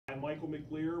Michael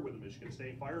McLeieer with the Michigan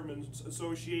State Firemen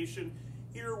Association,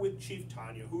 here with Chief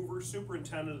Tonya Hoover,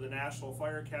 Superintendent of the National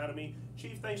Fire Academy.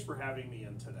 Chief, thanks for having me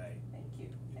in today. Thank you.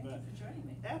 Thank you for joining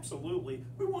me. Absolutely.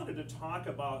 We wanted to talk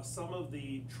about some of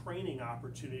the training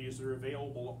opportunities that are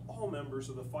available to all members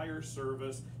of the fire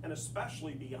service, and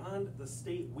especially beyond the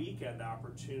state weekend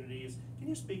opportunities. Can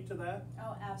you speak to that?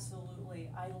 Oh, absolutely.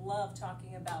 I love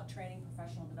talking about training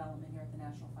professional development here at the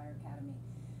National Fire Academy.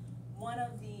 One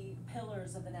of the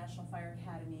pillars of the National Fire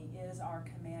Academy is our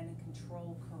command and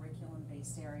control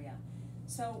curriculum-based area.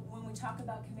 So when we talk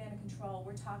about command and control,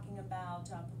 we're talking about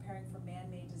preparing for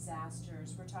man-made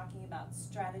disasters. We're talking about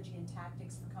strategy and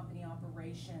tactics for company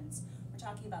operations. We're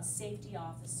talking about safety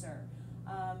officer,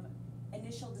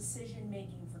 initial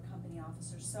decision-making for company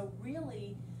officers. So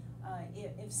really,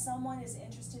 if someone is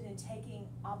interested in taking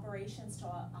operations to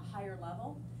a higher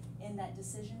level in that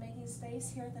decision-making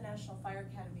space, here at the National Fire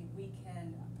Academy, we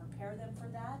can prepare them for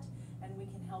that, and we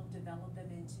can help develop them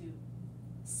into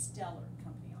stellar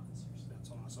company officers.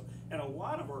 That's awesome. And a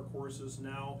lot of our courses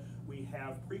now, we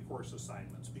have pre-course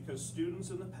assignments, because students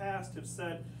in the past have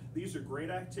said, these are great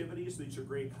activities, these are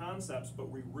great concepts, but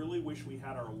we really wish we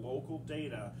had our local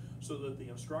data so that the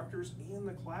instructors and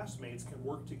the classmates can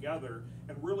work together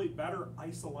and really better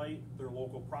isolate their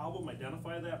local problem,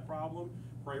 identify that problem,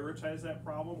 prioritize that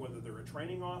problem, whether they're a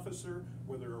training officer,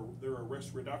 whether they're a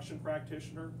risk reduction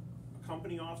practitioner, a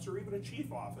company officer, even a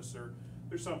chief officer.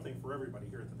 There's something for everybody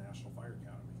here at the National Fire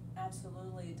Academy.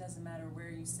 Absolutely. It doesn't matter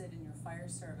where you sit in your fire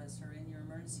service or in your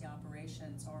emergency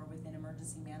operations or within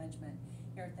emergency management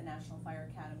here at the National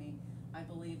Fire Academy. I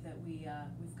believe that we've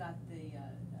got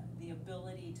the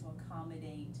ability to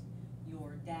accommodate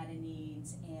your data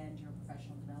needs and your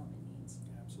professional development needs.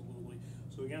 Absolutely.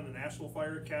 So again, the National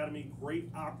Fire Academy,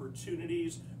 great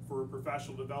opportunities for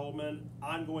professional development.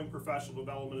 Ongoing professional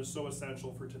development is so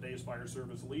essential for today's fire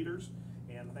service leaders.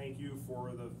 And thank you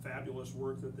for the fabulous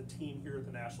work that the team here at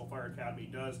the National Fire Academy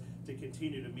does to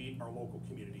continue to meet our local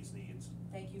community's needs.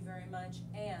 Thank you very much.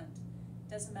 And it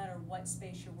doesn't matter what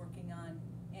space you're working on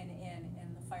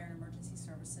in the fire and emergency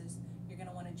services, you're going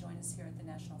to want to join us here at the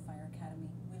National Fire Academy.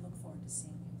 We look forward to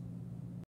seeing you.